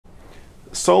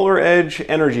SolarEdge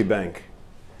Energy Bank,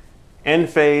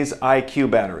 Enphase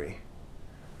IQ battery.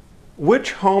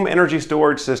 Which home energy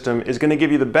storage system is going to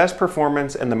give you the best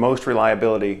performance and the most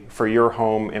reliability for your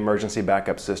home emergency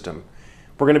backup system?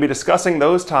 We're going to be discussing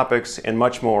those topics and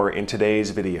much more in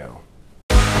today's video.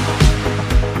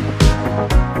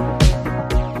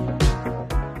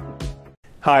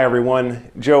 Hi everyone,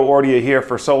 Joe Ordia here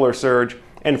for SolarSurge,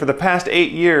 and for the past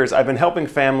 8 years I've been helping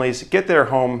families get their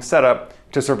home set up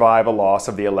to survive a loss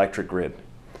of the electric grid.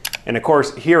 And of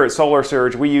course, here at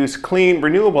SolarSurge we use clean,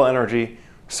 renewable energy,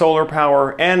 solar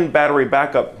power, and battery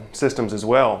backup systems as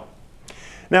well.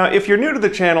 Now, if you're new to the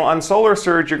channel, on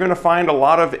SolarSurge you're going to find a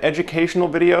lot of educational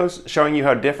videos showing you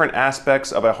how different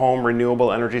aspects of a home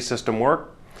renewable energy system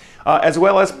work, as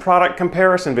well as product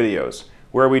comparison videos,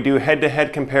 where we do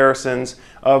head-to-head comparisons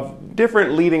of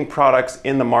different leading products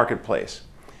in the marketplace.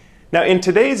 Now, in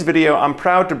today's video, I'm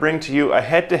proud to bring to you a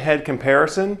head-to-head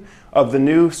comparison of the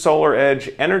new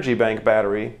SolarEdge Energy Bank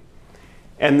battery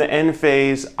and the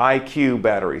Enphase IQ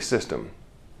battery system.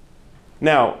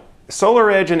 Now,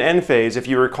 SolarEdge and Enphase, if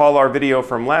you recall our video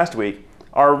from last week,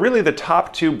 are really the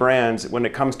top two brands when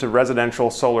it comes to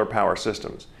residential solar power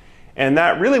systems. And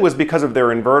that really was because of their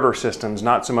inverter systems,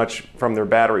 not so much from their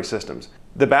battery systems.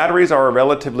 The batteries are a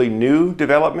relatively new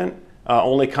development,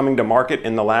 only coming to market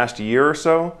in the last year or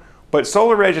so, but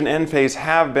SolarEdge and Enphase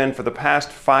have been for the past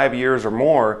 5 years or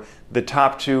more the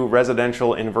top two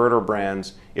residential inverter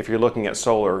brands if you're looking at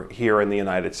solar here in the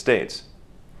United States.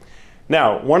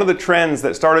 Now, one of the trends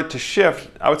that started to shift,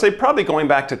 I would say probably going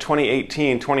back to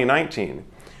 2018, 2019,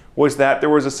 was that there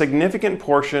was a significant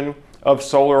portion of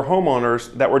solar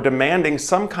homeowners that were demanding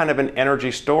some kind of an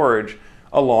energy storage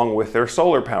along with their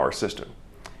solar power system.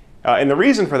 And the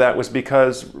reason for that was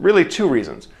because, really two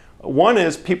reasons. One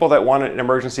is people that wanted an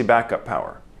emergency backup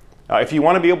power. If you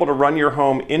want to be able to run your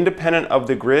home independent of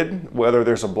the grid, whether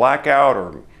there's a blackout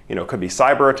or it could be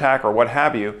cyber attack or what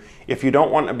have you, if you don't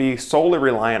want to be solely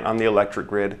reliant on the electric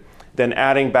grid, then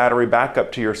adding battery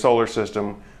backup to your solar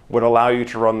system would allow you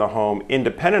to run the home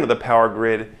independent of the power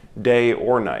grid day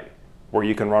or night, where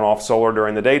you can run off solar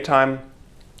during the daytime,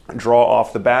 draw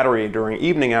off the battery during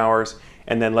evening hours,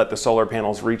 and then let the solar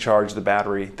panels recharge the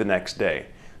battery the next day.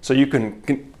 So you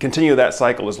can continue that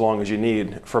cycle as long as you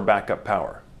need for backup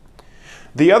power.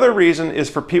 The other reason is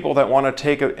for people that want to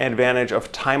take advantage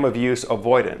of time of use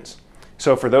avoidance.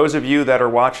 So for those of you that are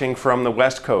watching from the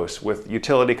West Coast with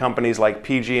utility companies like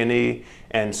PG&E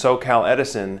and SoCal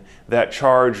Edison that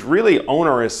charge really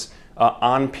onerous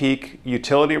on-peak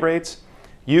utility rates,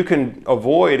 you can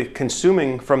avoid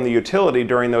consuming from the utility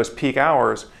during those peak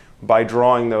hours by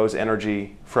drawing those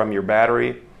energy from your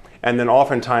battery. And then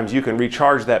oftentimes you can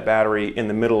recharge that battery in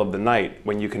the middle of the night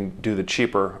when you can do the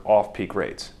cheaper off-peak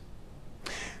rates.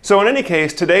 So in any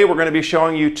case, today we're going to be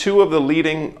showing you two of the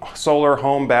leading solar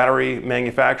home battery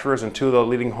manufacturers and two of the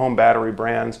leading home battery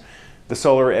brands, the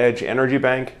SolarEdge Energy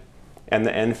Bank and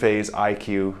the Enphase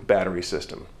IQ battery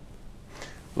system.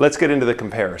 Let's get into the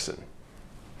comparison.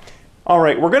 All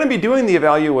right, we're going to be doing the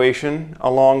evaluation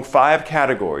along 5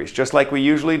 categories, just like we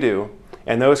usually do.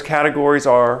 And those categories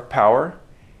are power,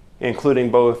 including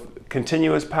both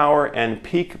continuous power and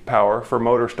peak power for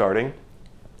motor starting.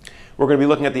 We're going to be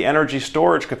looking at the energy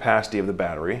storage capacity of the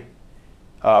battery,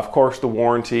 of course the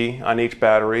warranty on each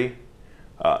battery,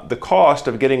 the cost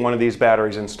of getting one of these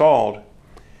batteries installed,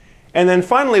 and then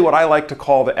finally what I like to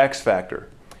call the X factor.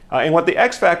 And what the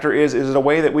X factor is a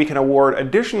way that we can award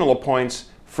additional points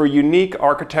for unique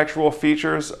architectural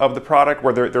features of the product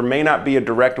where there may not be a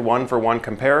direct one-for-one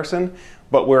comparison,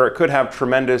 but where it could have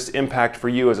tremendous impact for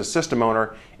you as a system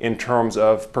owner in terms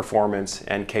of performance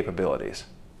and capabilities.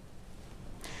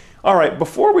 All right,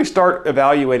 before we start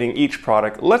evaluating each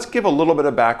product, let's give a little bit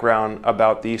of background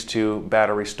about these two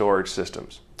battery storage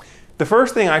systems. The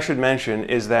first thing I should mention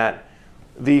is that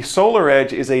the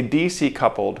SolarEdge is a DC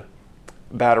coupled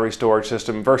battery storage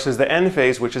system versus the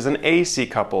Enphase, which is an AC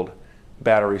coupled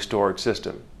battery storage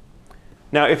system.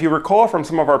 Now, if you recall from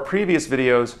some of our previous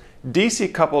videos,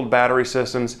 DC coupled battery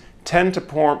systems tend to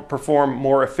perform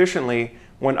more efficiently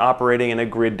when operating in a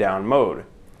grid down mode.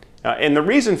 And the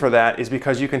reason for that is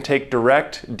because you can take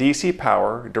direct DC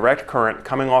power, direct current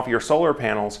coming off your solar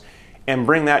panels and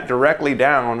bring that directly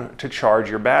down to charge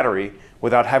your battery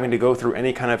without having to go through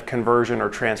any kind of conversion or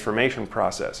transformation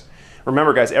process.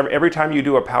 Remember guys, every time you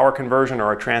do a power conversion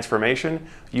or a transformation,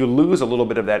 you lose a little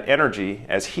bit of that energy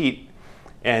as heat,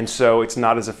 and so it's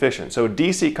not as efficient. So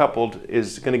DC coupled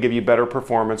is going to give you better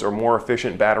performance or more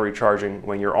efficient battery charging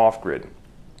when you're off-grid.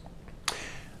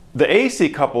 The AC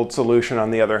coupled solution,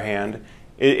 on the other hand,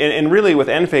 And really with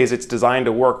Enphase, it's designed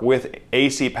to work with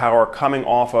AC power coming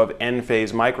off of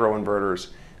Enphase microinverters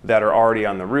that are already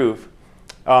on the roof.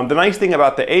 The nice thing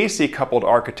about the AC coupled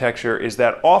architecture is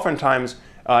that oftentimes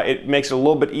it makes it a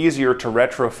little bit easier to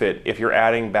retrofit if you're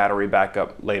adding battery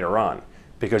backup later on,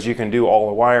 because you can do all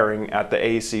the wiring at the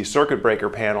AC circuit breaker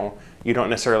panel. You don't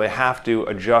necessarily have to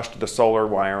adjust the solar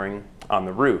wiring on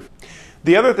the roof.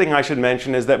 The other thing I should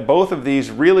mention is that both of these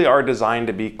really are designed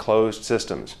to be closed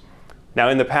systems. Now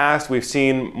in the past we've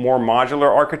seen more modular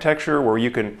architecture where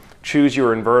you can choose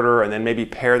your inverter and then maybe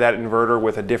pair that inverter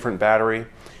with a different battery.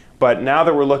 But now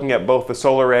that we're looking at both the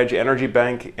SolarEdge Energy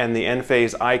Bank and the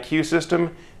Enphase IQ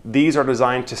system, these are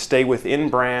designed to stay within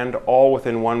brand, all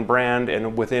within one brand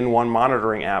and within one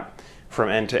monitoring app from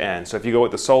end to end. So if you go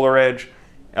with the SolarEdge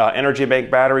Energy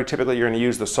Bank battery, typically you're going to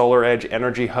use the SolarEdge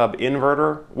Energy Hub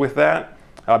inverter with that.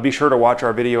 Be sure to watch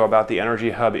our video about the Energy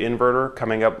Hub inverter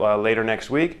coming up later next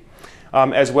week.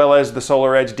 As well as the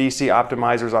SolarEdge DC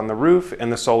optimizers on the roof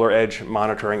and the SolarEdge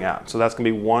monitoring app. So that's going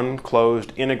to be one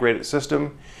closed integrated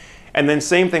system. And then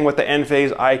same thing with the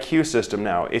Enphase IQ system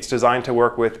now. It's designed to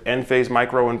work with Enphase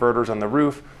microinverters on the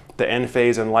roof, the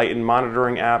Enphase Enlighten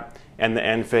monitoring app, and the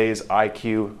Enphase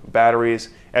IQ batteries,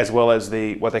 as well as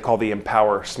what they call the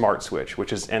Empower Smart Switch,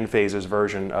 which is Enphase's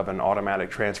version of an automatic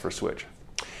transfer switch.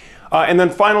 And then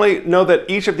finally, know that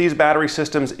each of these battery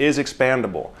systems is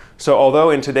expandable. So although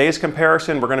in today's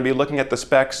comparison, we're going to be looking at the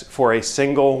specs for a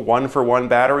single one-for-one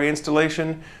battery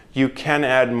installation, you can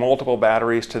add multiple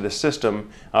batteries to the system.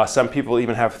 Some people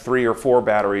even have 3 or 4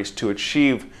 batteries to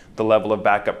achieve the level of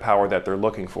backup power that they're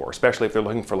looking for, especially if they're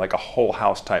looking for like a whole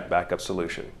house type backup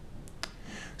solution.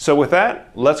 So with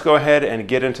that, let's go ahead and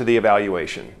get into the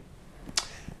evaluation.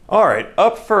 All right,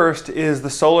 up first is the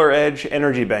SolarEdge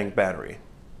Energy Bank battery.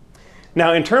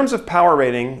 Now in terms of power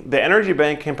rating, the Energy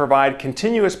Bank can provide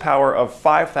continuous power of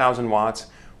 5,000 watts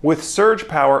with surge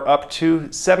power up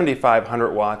to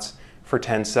 7,500 watts for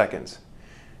 10 seconds.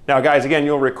 Now guys, again,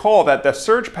 you'll recall that the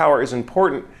surge power is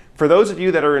important for those of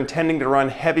you that are intending to run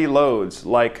heavy loads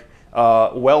like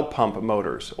well pump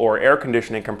motors or air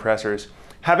conditioning compressors.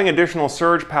 Having additional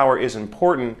surge power is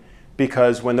important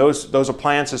because when those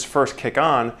appliances first kick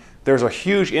on, there's a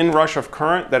huge inrush of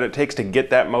current that it takes to get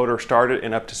that motor started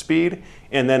and up to speed,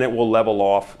 and then it will level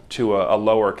off to a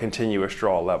lower continuous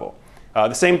draw level.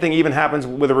 The same thing even happens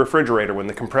with a refrigerator when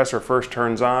the compressor first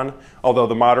turns on, although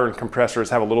the modern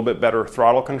compressors have a little bit better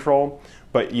throttle control,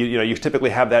 but you typically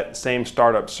have that same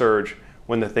startup surge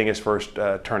when the thing is first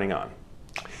turning on.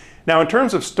 Now in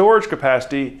terms of storage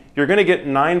capacity, you're going to get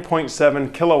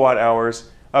 9.7 kilowatt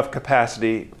hours of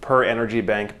capacity per Energy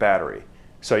Bank battery.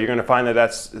 So you're going to find that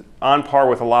that's on par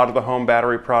with a lot of the home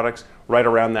battery products, right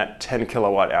around that 10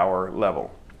 kilowatt hour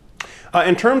level.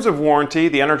 In terms of warranty,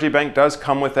 the Energy Bank does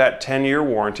come with that 10-year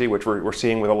warranty, which we're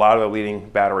seeing with a lot of the leading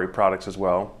battery products as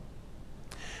well.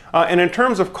 And in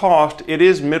terms of cost, it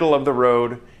is middle of the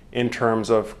road in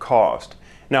terms of cost.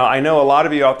 Now, I know a lot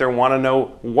of you out there want to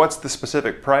know what's the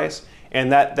specific price,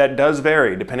 and that does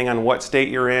vary depending on what state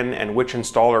you're in and which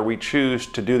installer we choose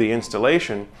to do the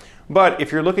installation. But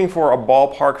if you're looking for a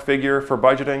ballpark figure for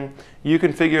budgeting, you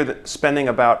can figure that spending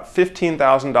about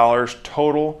 $15,000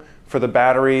 total for the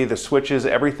battery, the switches,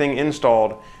 everything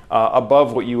installed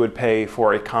above what you would pay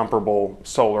for a comparable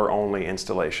solar-only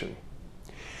installation.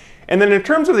 And then in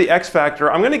terms of the X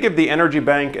factor, I'm going to give the Energy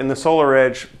Bank and the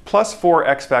SolarEdge +4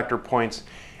 X factor points.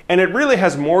 And it really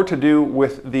has more to do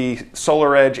with the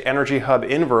SolarEdge Energy Hub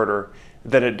inverter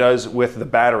than it does with the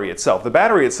battery itself. The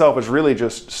battery itself is really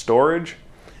just storage.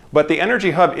 But the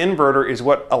Energy Hub inverter is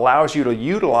what allows you to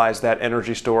utilize that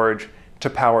energy storage to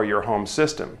power your home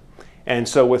system. And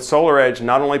so with SolarEdge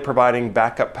not only providing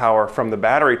backup power from the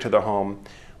battery to the home,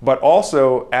 but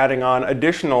also adding on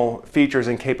additional features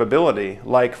and capability,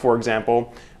 like for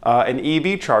example, an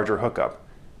EV charger hookup.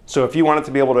 So if you wanted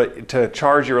to be able to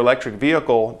charge your electric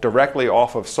vehicle directly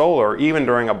off of solar, even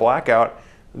during a blackout,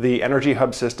 the Energy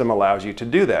Hub system allows you to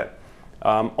do that.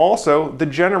 Also, the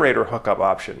generator hookup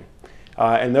option.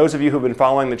 And those of you who've been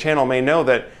following the channel may know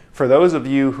that for those of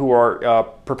you who are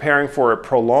preparing for a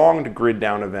prolonged grid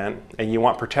down event and you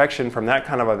want protection from that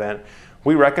kind of event,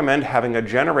 we recommend having a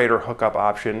generator hookup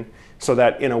option so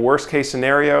that in a worst case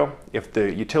scenario, if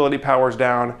the utility power's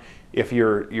down, if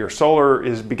your solar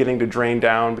is beginning to drain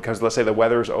down because let's say the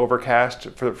weather's overcast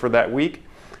for that week,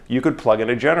 you could plug in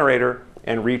a generator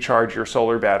and recharge your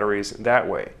solar batteries that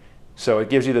way. So it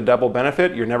gives you the double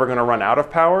benefit. You're never going to run out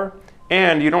of power.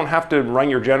 And you don't have to run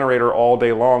your generator all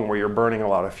day long where you're burning a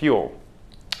lot of fuel.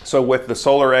 So with the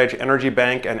SolarEdge Energy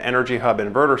Bank and Energy Hub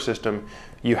inverter system,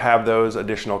 you have those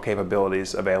additional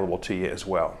capabilities available to you as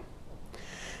well.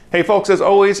 Hey folks, as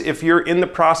always, if you're in the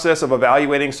process of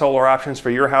evaluating solar options for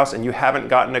your house and you haven't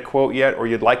gotten a quote yet, or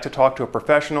you'd like to talk to a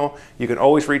professional, you can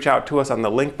always reach out to us on the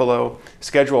link below,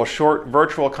 schedule a short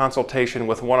virtual consultation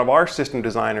with one of our system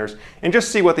designers, and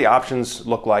just see what the options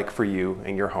look like for you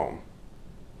and your home.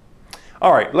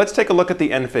 All right, let's take a look at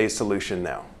the Enphase solution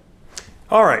now.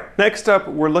 All right, next up,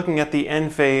 we're looking at the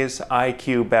Enphase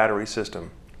IQ battery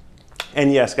system.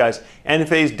 And yes, guys,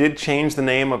 Enphase did change the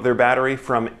name of their battery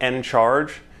from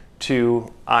Encharge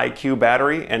to IQ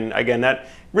battery. And again, that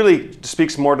really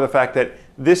speaks more to the fact that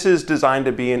this is designed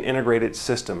to be an integrated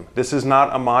system. This is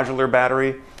not a modular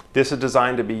battery. This is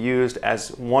designed to be used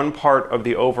as one part of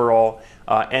the overall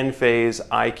Enphase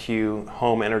IQ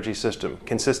home energy system,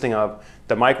 consisting of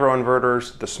the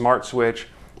microinverters, the smart switch,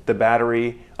 the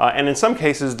battery, and in some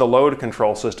cases the load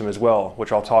control system as well,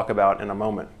 which I'll talk about in a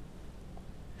moment.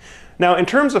 Now, in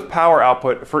terms of power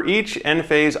output, for each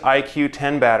Enphase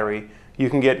IQ10 battery, you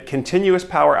can get continuous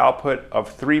power output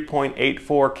of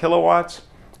 3.84 kilowatts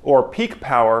or peak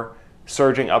power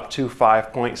surging up to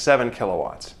 5.7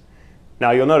 kilowatts.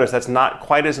 Now, you'll notice that's not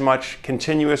quite as much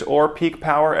continuous or peak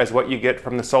power as what you get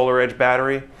from the SolarEdge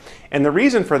battery. And the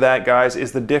reason for that, guys,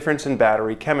 is the difference in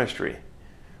battery chemistry.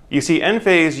 You see,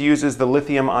 Enphase uses the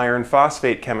lithium iron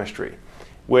phosphate chemistry,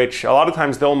 which a lot of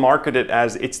times they'll market it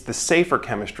as it's the safer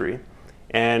chemistry.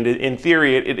 And in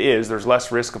theory, it is. There's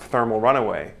less risk of thermal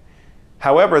runaway.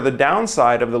 However, the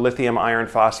downside of the lithium iron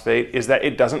phosphate is that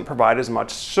it doesn't provide as much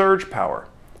surge power.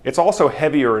 It's also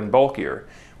heavier and bulkier,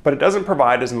 but it doesn't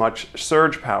provide as much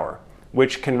surge power,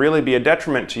 which can really be a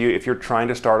detriment to you if you're trying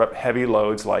to start up heavy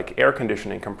loads like air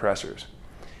conditioning compressors.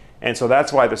 And so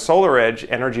that's why the SolarEdge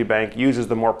Energy Bank uses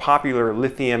the more popular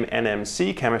lithium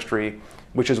NMC chemistry,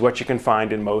 which is what you can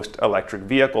find in most electric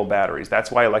vehicle batteries. That's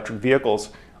why electric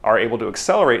vehicles are able to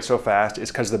accelerate so fast,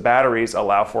 is because the batteries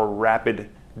allow for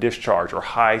rapid discharge or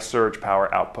high surge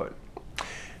power output.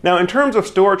 Now, in terms of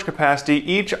storage capacity,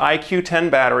 each IQ10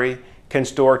 battery can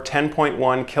store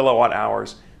 10.1 kilowatt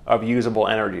hours of usable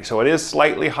energy. So it is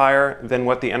slightly higher than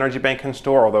what the Energy Bank can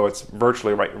store, although it's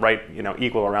virtually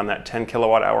equal around that 10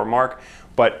 kilowatt hour mark,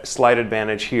 but slight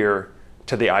advantage here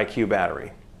to the IQ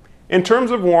battery. In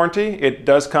terms of warranty, it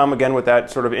does come again with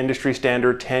that sort of industry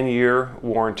standard 10-year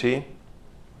warranty.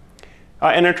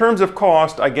 And in terms of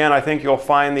cost, again, I think you'll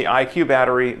find the IQ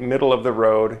battery middle of the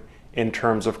road in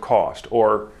terms of cost,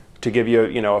 or to give you,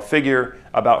 a figure,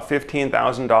 about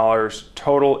 $15,000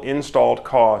 total installed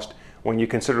cost when you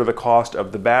consider the cost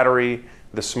of the battery,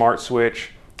 the smart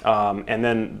switch, and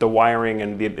then the wiring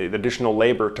and the additional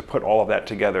labor to put all of that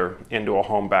together into a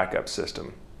home backup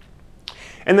system.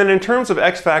 And then in terms of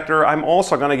X factor, I'm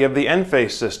also going to give the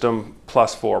Enphase system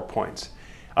plus 4 points.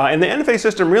 And the Enphase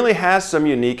system really has some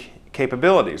unique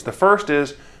capabilities. The first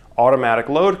is automatic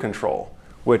load control,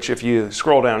 which if you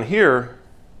scroll down here,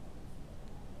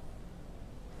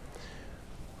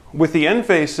 with the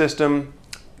Enphase system,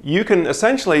 you can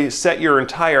essentially set your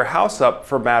entire house up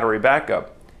for battery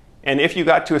backup. And if you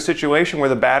got to a situation where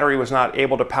the battery was not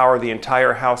able to power the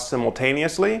entire house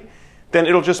simultaneously, then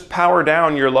it'll just power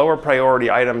down your lower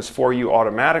priority items for you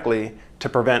automatically to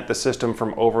prevent the system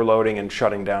from overloading and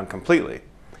shutting down completely.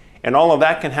 And all of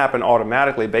that can happen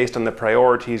automatically based on the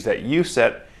priorities that you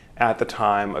set at the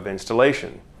time of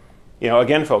installation.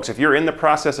 Again, folks, if you're in the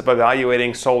process of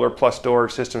evaluating solar plus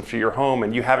storage systems for your home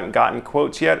and you haven't gotten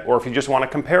quotes yet, or if you just want a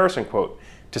comparison quote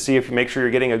to see if you make sure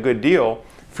you're getting a good deal,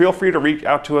 feel free to reach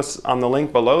out to us on the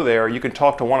link below there. You can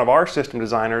talk to one of our system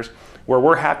designers where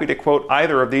we're happy to quote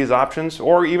either of these options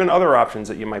or even other options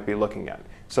that you might be looking at.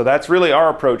 So that's really our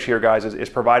approach here, guys, is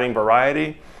providing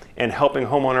variety and helping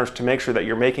homeowners to make sure that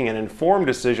you're making an informed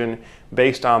decision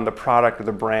based on the product or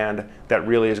the brand that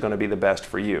really is going to be the best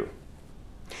for you.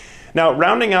 Now,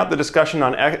 rounding out the discussion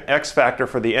on X factor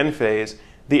for the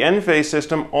Enphase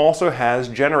system also has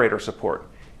generator support,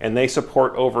 and they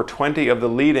support over 20 of the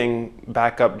leading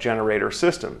backup generator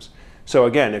systems. So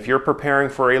again, if you're preparing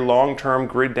for a long-term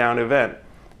grid down event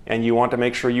and you want to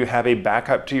make sure you have a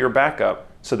backup to your backup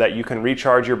so that you can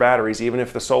recharge your batteries even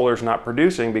if the solar is not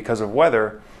producing because of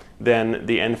weather, then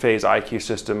the Enphase IQ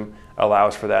system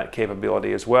allows for that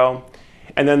capability as well.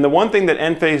 And then the one thing that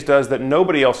Enphase does that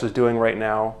nobody else is doing right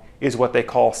now is what they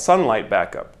call sunlight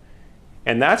backup.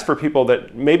 And that's for people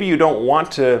that maybe you don't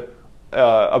want to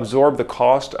absorb the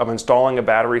cost of installing a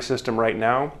battery system right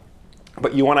now,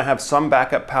 but you want to have some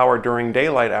backup power during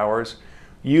daylight hours.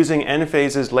 Using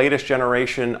Enphase's latest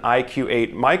generation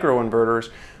IQ8 microinverters,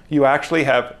 you actually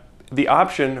have the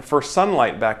option for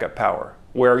sunlight backup power,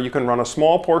 where you can run a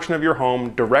small portion of your home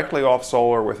directly off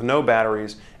solar with no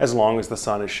batteries as long as the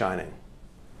sun is shining.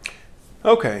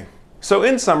 Okay, so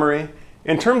in summary,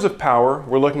 In terms of power,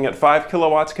 we're looking at 5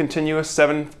 kilowatts continuous,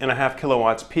 7.5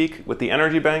 kilowatts peak with the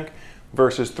Energy Bank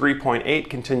versus 3.8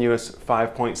 continuous,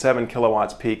 5.7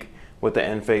 kilowatts peak with the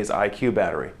Enphase IQ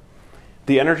battery.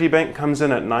 The Energy Bank comes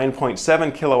in at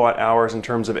 9.7 kilowatt hours in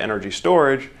terms of energy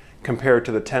storage compared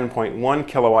to the 10.1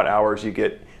 kilowatt hours you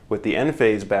get with the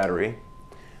Enphase battery.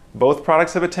 Both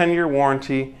products have a 10-year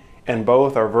warranty, and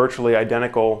both are virtually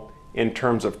identical in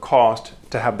terms of cost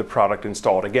to have the product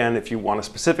installed. Again, if you want a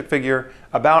specific figure,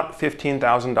 about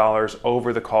 $15,000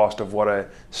 over the cost of what a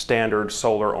standard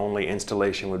solar-only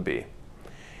installation would be.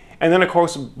 And then of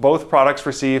course, both products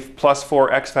receive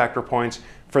 +4 X Factor points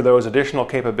for those additional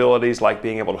capabilities like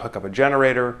being able to hook up a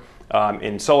generator,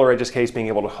 in SolarEdge's case, being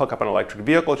able to hook up an electric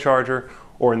vehicle charger,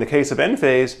 or in the case of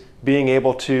Enphase, being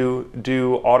able to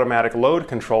do automatic load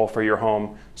control for your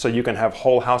home so you can have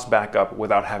whole house backup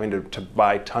without having to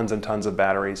buy tons and tons of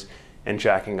batteries and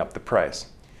jacking up the price.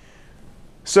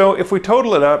 So if we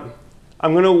total it up,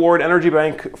 I'm going to award Energy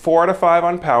Bank 4 out of 5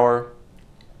 on power,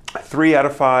 3 out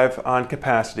of 5 on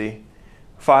capacity,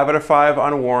 5 out of 5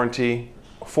 on warranty,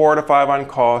 4 out of 5 on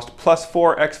cost,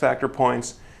 +4 X Factor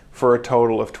points for a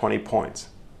total of 20 points.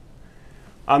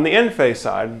 On the Enphase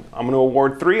side, I'm going to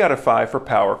award 3 out of 5 for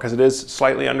power because it is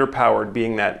slightly underpowered,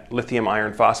 being that lithium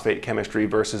iron phosphate chemistry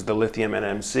versus the lithium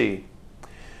NMC.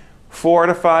 4 out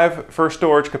of 5 for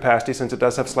storage capacity, since it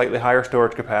does have slightly higher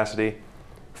storage capacity.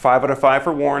 5 out of 5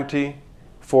 for warranty,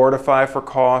 4 out of 5 for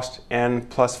cost, and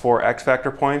 +4 X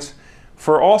Factor points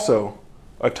for also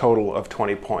a total of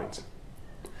 20 points.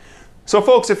 So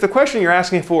folks, if the question you're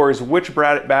asking for is which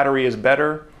battery is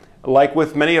better, like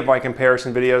with many of my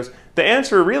comparison videos, the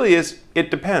answer really is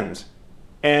it depends.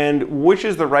 And which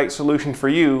is the right solution for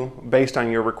you based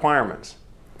on your requirements.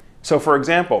 So for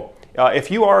example, if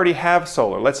you already have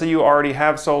solar, let's say you already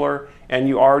have solar and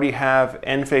you already have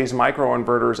Enphase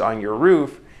microinverters on your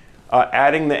roof,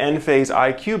 adding the Enphase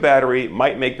IQ battery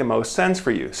might make the most sense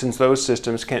for you, since those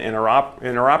systems can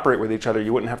interoperate with each other.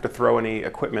 You wouldn't have to throw any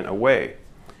equipment away.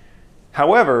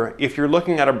 However, if you're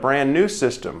looking at a brand new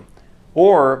system,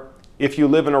 or if you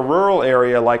live in a rural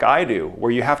area like I do,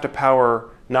 where you have to power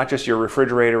not just your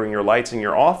refrigerator and your lights in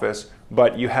your office,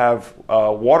 but you have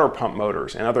water pump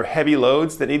motors and other heavy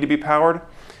loads that need to be powered,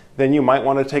 then you might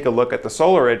want to take a look at the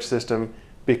SolarEdge system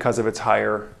because of its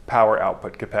higher power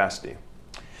output capacity.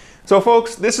 So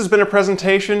folks, this has been a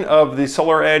presentation of the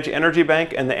SolarEdge Energy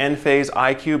Bank and the Enphase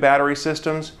IQ battery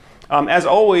systems. As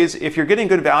always, if you're getting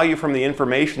good value from the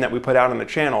information that we put out on the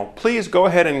channel, please go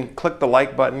ahead and click the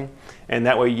like button, and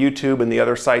that way YouTube and the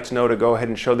other sites know to go ahead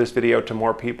and show this video to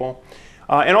more people.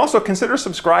 And also consider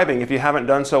subscribing if you haven't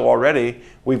done so already.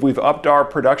 We've upped our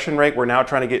production rate. We're now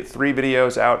trying to get 3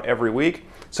 videos out every week.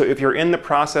 So if you're in the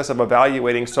process of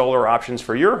evaluating solar options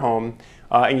for your home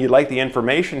and you like the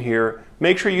information here,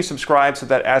 make sure you subscribe so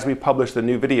that as we publish the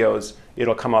new videos,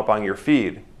 it'll come up on your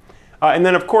feed. And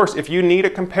then of course, if you need a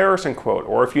comparison quote,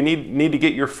 or if you need to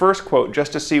get your first quote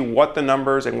just to see what the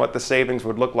numbers and what the savings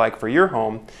would look like for your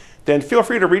home, then feel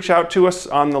free to reach out to us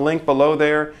on the link below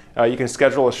there. You can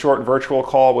schedule a short virtual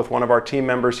call with one of our team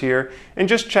members here and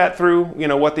just chat through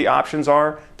what the options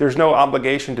are. There's no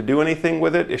obligation to do anything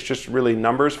with it. It's just really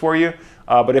numbers for you.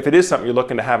 But if it is something you're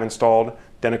looking to have installed,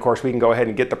 then of course we can go ahead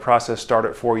and get the process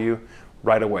started for you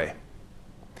right away.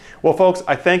 Well folks,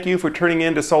 I thank you for tuning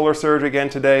in to Solar Surge again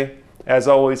today. As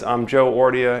always, I'm Joe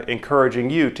Ordia,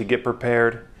 encouraging you to get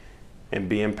prepared and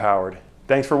be empowered.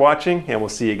 Thanks for watching, and we'll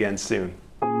see you again soon.